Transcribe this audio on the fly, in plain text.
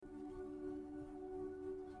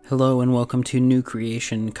Hello and welcome to New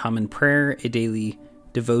Creation Common Prayer, a daily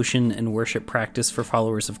devotion and worship practice for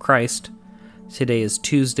followers of Christ. Today is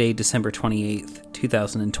Tuesday, December 28th,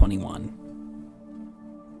 2021.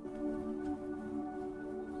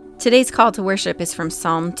 Today's call to worship is from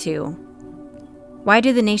Psalm 2. Why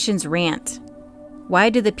do the nations rant? Why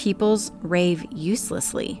do the peoples rave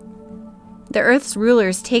uselessly? The earth's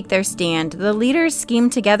rulers take their stand. The leaders scheme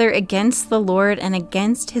together against the Lord and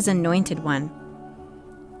against his anointed one.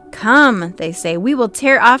 Come, they say, we will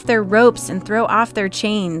tear off their ropes and throw off their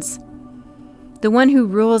chains. The one who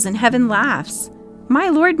rules in heaven laughs. My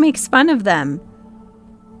Lord makes fun of them.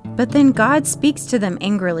 But then God speaks to them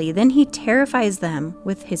angrily. Then he terrifies them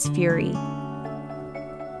with his fury.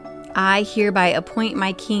 I hereby appoint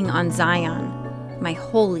my king on Zion, my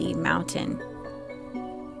holy mountain.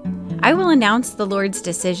 I will announce the Lord's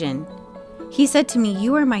decision. He said to me,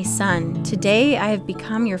 "You are my son. Today I have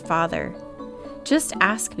become your father. Just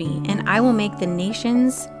ask me, and I will make the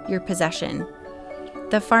nations your possession.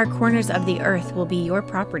 The far corners of the earth will be your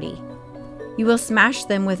property. You will smash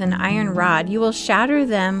them with an iron rod. You will shatter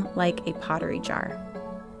them like a pottery jar."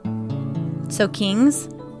 So kings,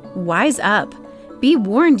 wise up. Be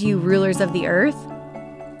warned, you rulers of the earth.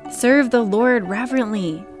 Serve the Lord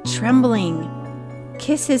reverently, trembling.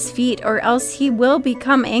 Kiss his feet, or else he will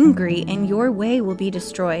become angry, and your way will be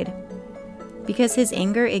destroyed, because his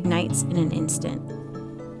anger ignites in an instant.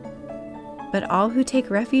 But all who take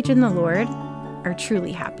refuge in the Lord are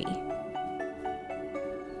truly happy.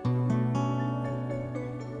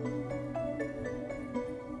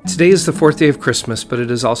 Today is the fourth day of Christmas, but it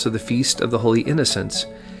is also the Feast of the Holy Innocents.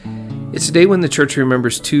 It's a day when the church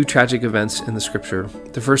remembers two tragic events in the scripture.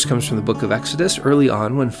 The first comes from the book of Exodus, early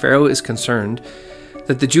on, when Pharaoh is concerned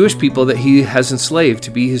that the Jewish people that he has enslaved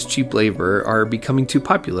to be his cheap labor are becoming too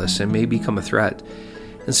populous and may become a threat.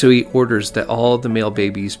 And so he orders that all the male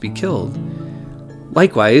babies be killed.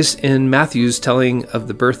 Likewise, in Matthew's telling of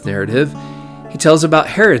the birth narrative, he tells about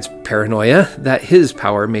Herod's paranoia that his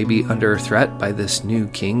power may be under threat by this new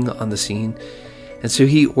king on the scene. And so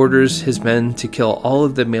he orders his men to kill all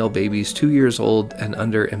of the male babies 2 years old and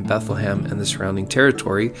under in Bethlehem and the surrounding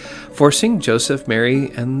territory, forcing Joseph,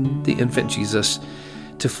 Mary, and the infant Jesus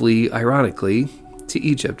to flee, ironically, to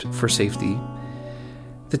Egypt for safety.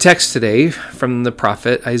 The text today from the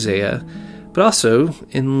prophet Isaiah, but also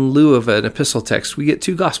in lieu of an epistle text, we get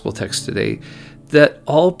two gospel texts today that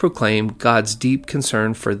all proclaim God's deep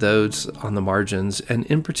concern for those on the margins, and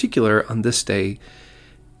in particular on this day,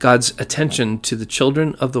 God's attention to the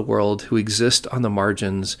children of the world who exist on the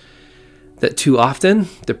margins that too often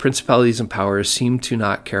the principalities and powers seem to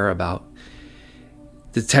not care about.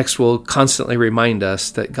 The text will constantly remind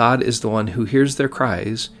us that God is the one who hears their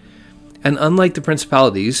cries, and unlike the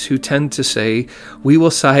principalities who tend to say, we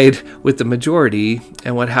will side with the majority,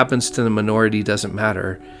 and what happens to the minority doesn't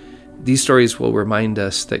matter, these stories will remind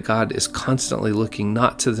us that God is constantly looking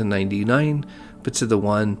not to the 99, but to the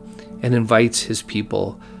one, and invites his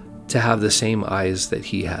people to have the same eyes that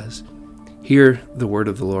he has. Hear the word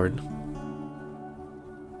of the Lord.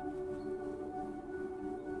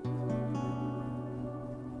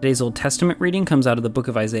 Today's Old Testament reading comes out of the book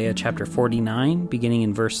of Isaiah chapter 49, beginning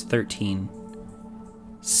in verse 13.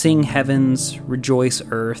 Sing heavens, rejoice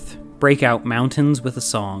earth, break out mountains with a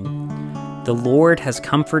song. The Lord has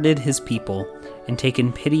comforted his people and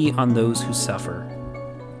taken pity on those who suffer.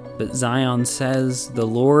 But Zion says, the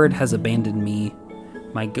Lord has abandoned me.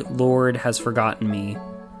 My Lord has forgotten me.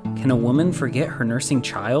 Can a woman forget her nursing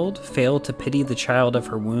child, fail to pity the child of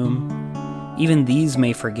her womb? Even these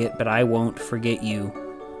may forget, but I won't forget you.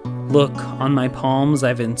 Look, on my palms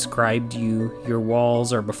I've inscribed you. Your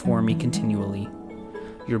walls are before me continually.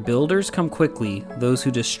 Your builders come quickly. Those who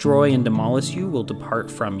destroy and demolish you will depart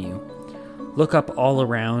from you. Look up all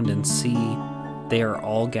around and see. They are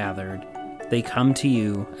all gathered. They come to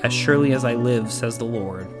you. As surely as I live, says the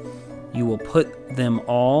Lord. You will put them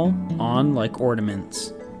all on like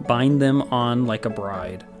ornaments, bind them on like a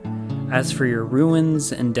bride. As for your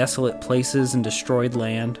ruins and desolate places and destroyed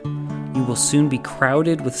land, you will soon be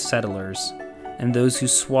crowded with settlers, and those who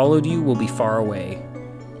swallowed you will be far away.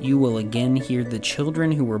 You will again hear the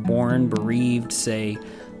children who were born bereaved say,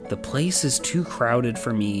 the place is too crowded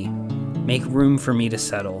for me. Make room for me to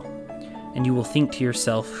settle. And you will think to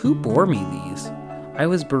yourself, who bore me these? I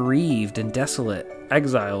was bereaved and desolate,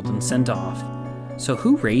 exiled and sent off. So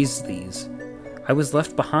who raised these? I was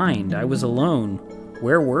left behind. I was alone.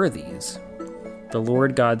 Where were these? The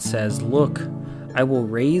Lord God says, look, I will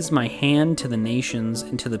raise my hand to the nations,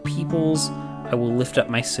 and to the peoples I will lift up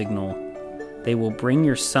my signal. They will bring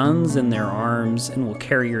your sons in their arms and will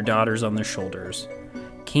carry your daughters on their shoulders.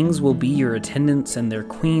 Kings will be your attendants and their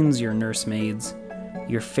queens your nursemaids.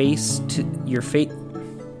 With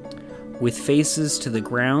faces to the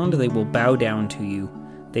ground, they will bow down to you.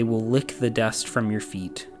 They will lick the dust from your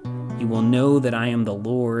feet. You will know that I am the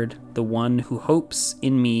Lord, the one who hopes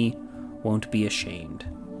in me won't be ashamed.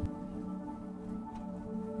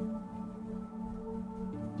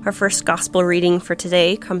 Our first gospel reading for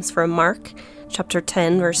today comes from Mark, chapter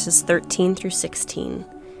 10, verses 13 through 16.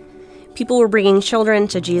 People were bringing children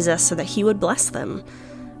to Jesus so that he would bless them,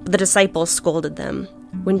 but the disciples scolded them.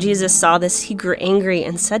 When Jesus saw this, he grew angry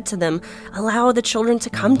and said to them, "Allow the children to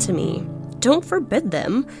come to me. Don't forbid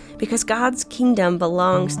them, because God's kingdom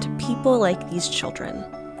belongs to people like these children.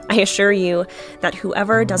 I assure you that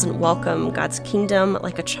whoever doesn't welcome God's kingdom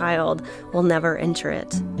like a child will never enter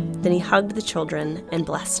it." Then he hugged the children and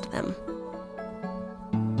blessed them.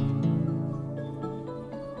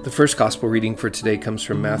 The first gospel reading for today comes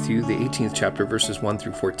from Matthew, the 18th chapter, verses 1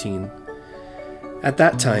 through 14. At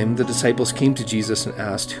that time, the disciples came to Jesus and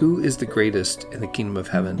asked, "Who is the greatest in the kingdom of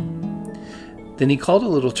heaven?" Then he called a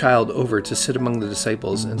little child over to sit among the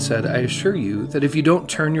disciples and said, "I assure you that if you don't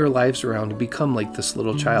turn your lives around and become like this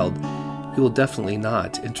little child, you will definitely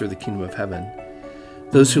not enter the kingdom of heaven.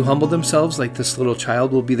 Those who humble themselves like this little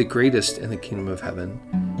child will be the greatest in the kingdom of heaven.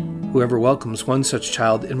 Whoever welcomes one such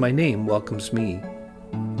child in my name welcomes me.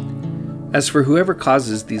 As for whoever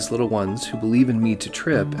causes these little ones who believe in me to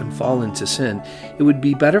trip and fall into sin, it would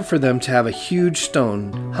be better for them to have a huge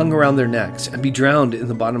stone hung around their necks and be drowned in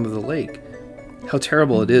the bottom of the lake. How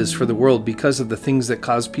terrible it is for the world because of the things that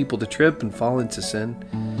cause people to trip and fall into sin.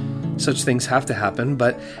 Such things have to happen,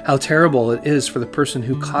 but how terrible it is for the person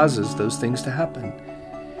who causes those things to happen.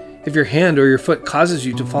 If your hand or your foot causes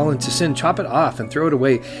you to fall into sin, chop it off and throw it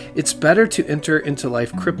away. It's better to enter into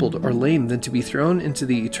life crippled or lame than to be thrown into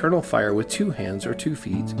the eternal fire with 2 hands or 2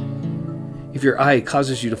 feet. If your eye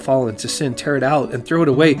causes you to fall into sin, tear it out and throw it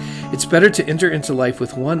away. It's better to enter into life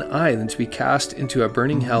with 1 eye than to be cast into a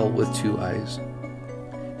burning hell with 2 eyes.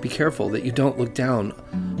 Be careful that you don't look down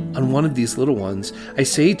on one of these little ones. I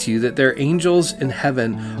say to you that their angels in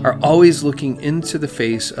heaven are always looking into the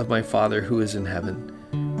face of my Father who is in heaven.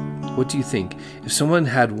 What do you think? If someone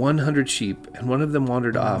had 100 sheep and one of them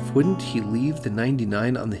wandered off, wouldn't he leave the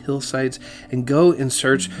 99 on the hillsides and go in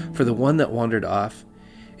search for the one that wandered off?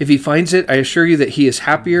 If he finds it, I assure you that he is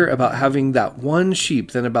happier about having that one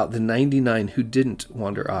sheep than about the 99 who didn't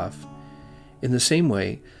wander off. In the same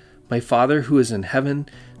way, my Father who is in heaven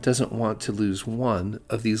doesn't want to lose one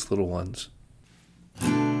of these little ones.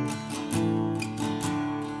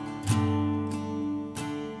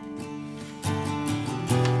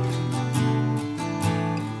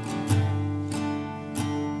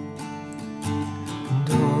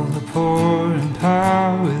 Poor and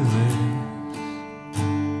powerless,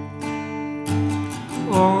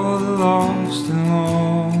 all the lost and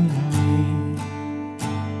lonely,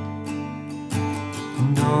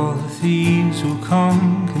 and all the thieves will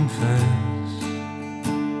come confess,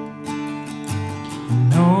 and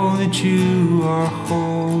know that you are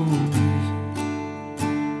holy,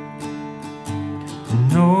 and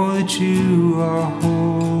know that you are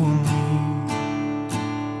holy.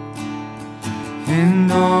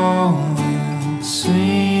 And all will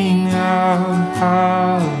sing out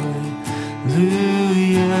hallelujah,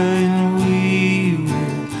 and we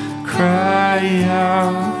will cry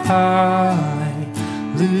out hallelujah,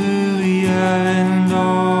 and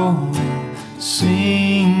all will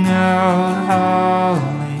sing out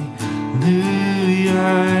hallelujah,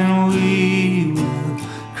 and we will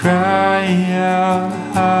cry out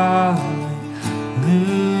hallelujah.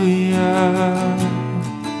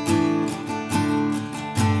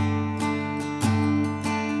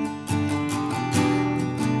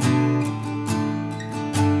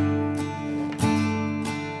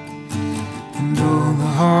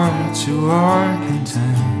 Hearts who are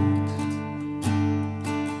content,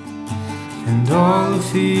 and all who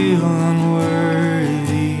feel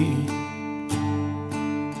unworthy,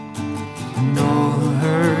 and all who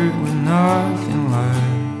hurt with nothing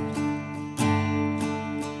left,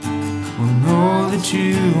 will know that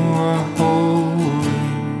you are holy,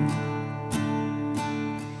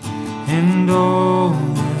 and all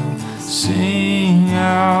will sing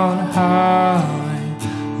out hallelujah,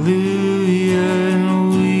 and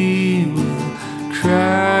we will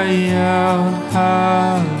cry out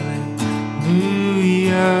hallelujah,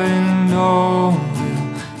 and all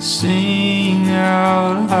will sing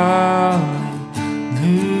out hallelujah,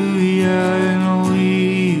 and we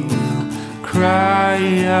will cry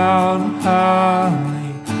out hallelujah.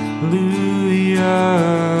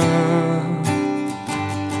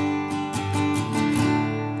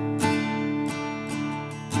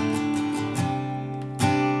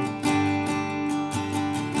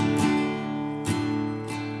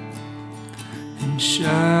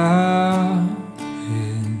 shout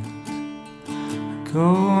it, go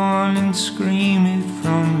on and scream it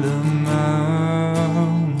from the mountain,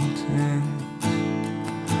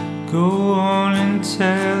 go on and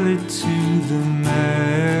tell it to the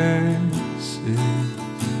masses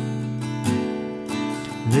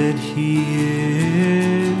that He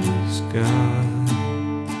is God.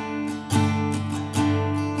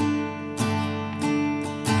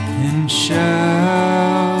 And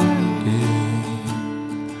shout it,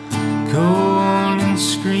 go on and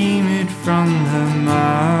scream it from the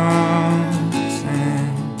mountains,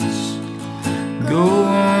 go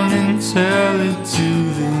on and tell it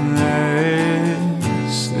to the masses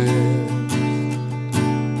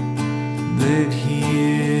that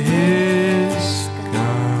He is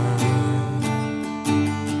God.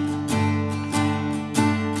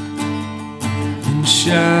 And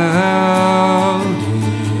shout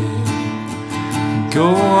it, go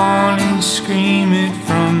on and scream it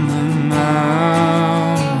from the mountains,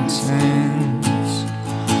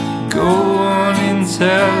 go on and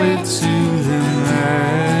tell it to the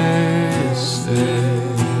masses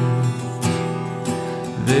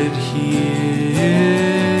that He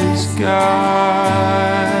is God,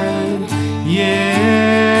 yeah.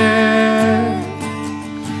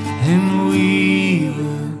 And we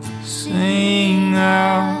will sing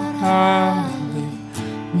out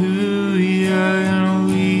hallelujah, and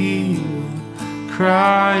we will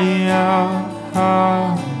cry out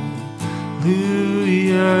hallelujah,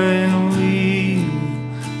 and we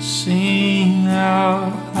will sing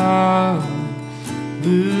out hallelujah,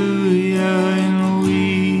 and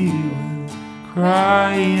we will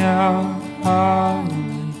cry out hallelujah.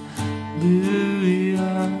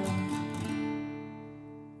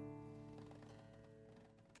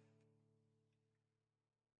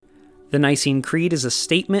 The Nicene Creed is a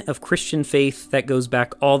statement of Christian faith that goes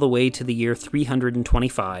back all the way to the year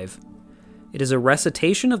 325. It is a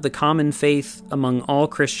recitation of the common faith among all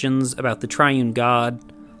Christians about the triune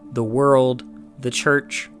God, the world, the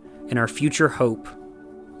church, and our future hope.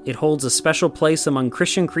 It holds a special place among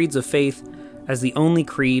Christian creeds of faith as the only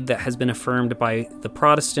creed that has been affirmed by the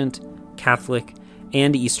Protestant, Catholic,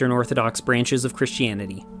 and Eastern Orthodox branches of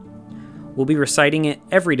Christianity. We'll be reciting it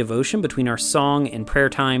every devotion between our song and prayer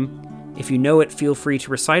time. If you know it, feel free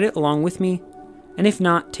to recite it along with me, and if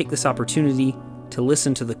not, take this opportunity to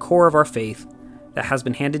listen to the core of our faith that has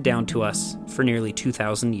been handed down to us for nearly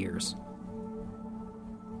 2,000 years.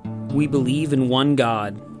 We believe in one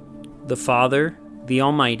God, the Father, the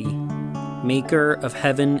Almighty, maker of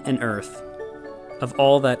heaven and earth, of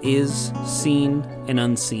all that is seen and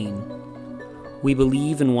unseen. We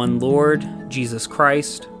believe in one Lord, Jesus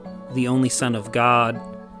Christ, the only Son of God,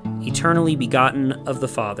 eternally begotten of the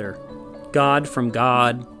Father, God from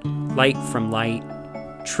God, light from light,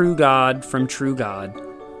 true God from true God,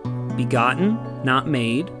 begotten, not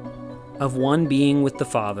made, of one being with the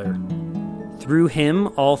Father. Through him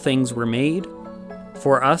all things were made.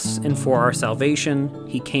 For us and for our salvation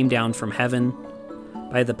he came down from heaven.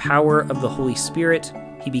 By the power of the Holy Spirit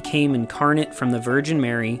he became incarnate from the Virgin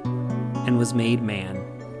Mary and was made man.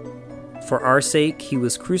 For our sake he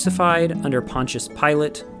was crucified under Pontius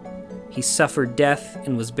Pilate. He suffered death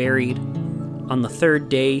and was buried. On the third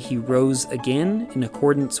day he rose again in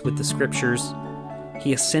accordance with the Scriptures.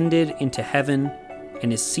 He ascended into heaven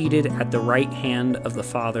and is seated at the right hand of the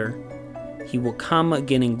Father. He will come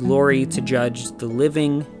again in glory to judge the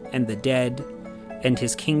living and the dead, and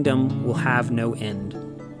his kingdom will have no end.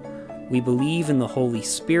 We believe in the Holy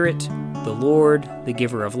Spirit, the Lord, the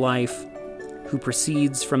giver of life, who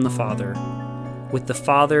proceeds from the Father. With the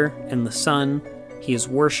Father and the Son, he is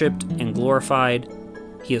worshipped and glorified.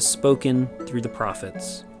 He has spoken through the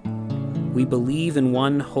prophets. We believe in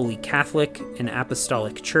one holy Catholic and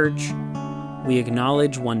Apostolic Church. We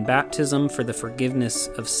acknowledge one baptism for the forgiveness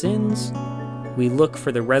of sins. We look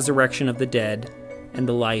for the resurrection of the dead and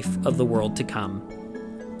the life of the world to come.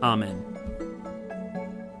 Amen.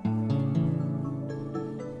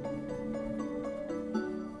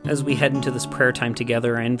 As we head into this prayer time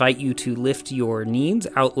together, I invite you to lift your needs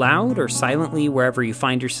out loud or silently wherever you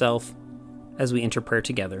find yourself as we enter prayer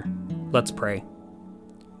together. Let's pray.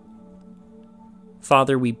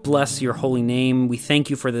 Father, we bless your holy name. We thank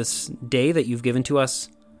you for this day that you've given to us.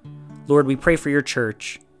 Lord, we pray for your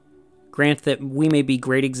church. Grant that we may be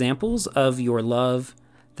great examples of your love,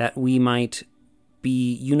 that we might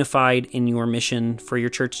be unified in your mission for your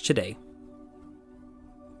church today.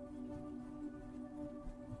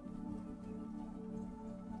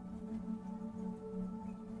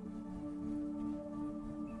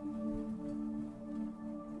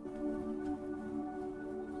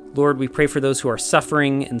 Lord, we pray for those who are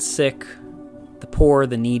suffering and sick, the poor,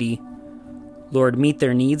 the needy. Lord, meet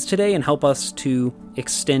their needs today and help us to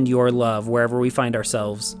extend your love wherever we find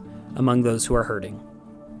ourselves among those who are hurting.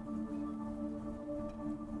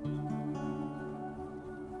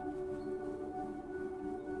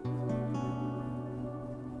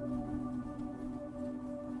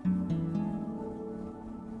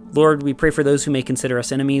 Lord, we pray for those who may consider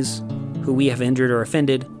us enemies, who we have injured or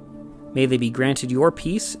offended. May they be granted your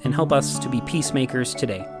peace and help us to be peacemakers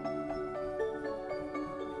today.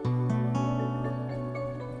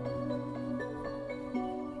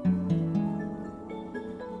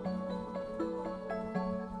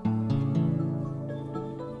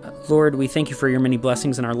 Lord, we thank you for your many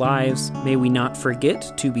blessings in our lives. May we not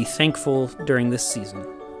forget to be thankful during this season.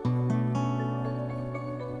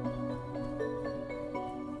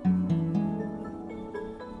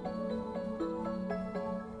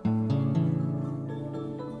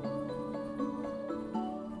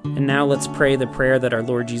 And now let's pray the prayer that our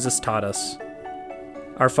Lord Jesus taught us.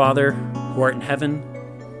 Our Father, who art in heaven,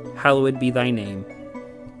 hallowed be thy name.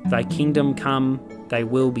 Thy kingdom come, thy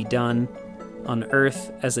will be done, on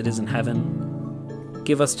earth as it is in heaven.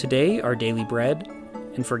 Give us today our daily bread,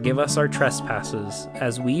 and forgive us our trespasses,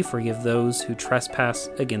 as we forgive those who trespass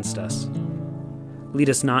against us. Lead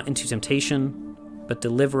us not into temptation, but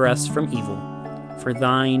deliver us from evil. For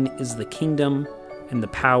thine is the kingdom, and the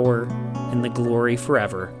power, and the glory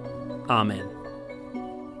forever. Amen.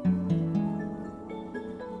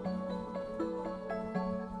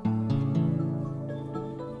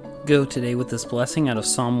 Go today with this blessing out of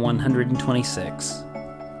Psalm 126.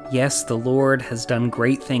 Yes, the Lord has done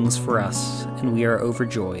great things for us, and we are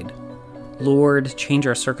overjoyed. Lord, change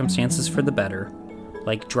our circumstances for the better,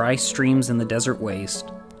 like dry streams in the desert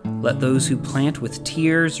waste. Let those who plant with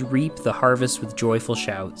tears reap the harvest with joyful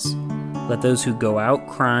shouts. Let those who go out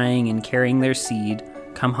crying and carrying their seed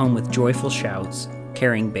come home with joyful shouts,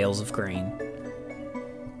 carrying bales of grain.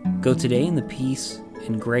 Go today in the peace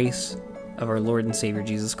and grace of our Lord and Savior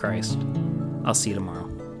Jesus Christ. I'll see you tomorrow.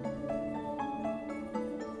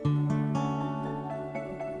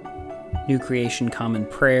 New Creation Common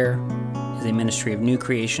Prayer is a ministry of New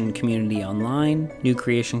Creation Community Online, New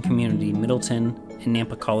Creation Community Middleton, and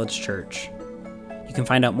Nampa College Church. You can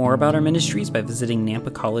find out more about our ministries by visiting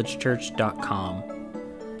nampacollegechurch.com.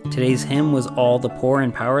 Today's hymn was All the Poor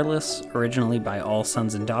and Powerless, originally by All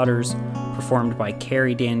Sons and Daughters, performed by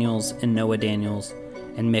Carrie Daniels and Noah Daniels,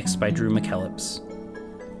 and mixed by Drew McKellips.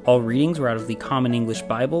 All readings were out of the Common English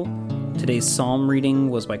Bible. Today's Psalm reading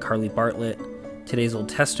was by Carly Bartlett. Today's Old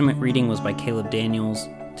Testament reading was by Caleb Daniels.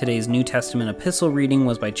 Today's New Testament epistle reading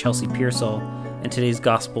was by Chelsea Pearsall. And today's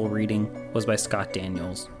Gospel reading was by Scott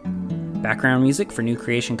Daniels. Background music for New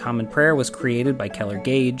Creation Common Prayer was created by Keller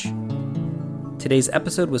Gage. Today's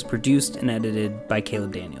episode was produced and edited by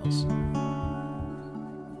Caleb Daniels.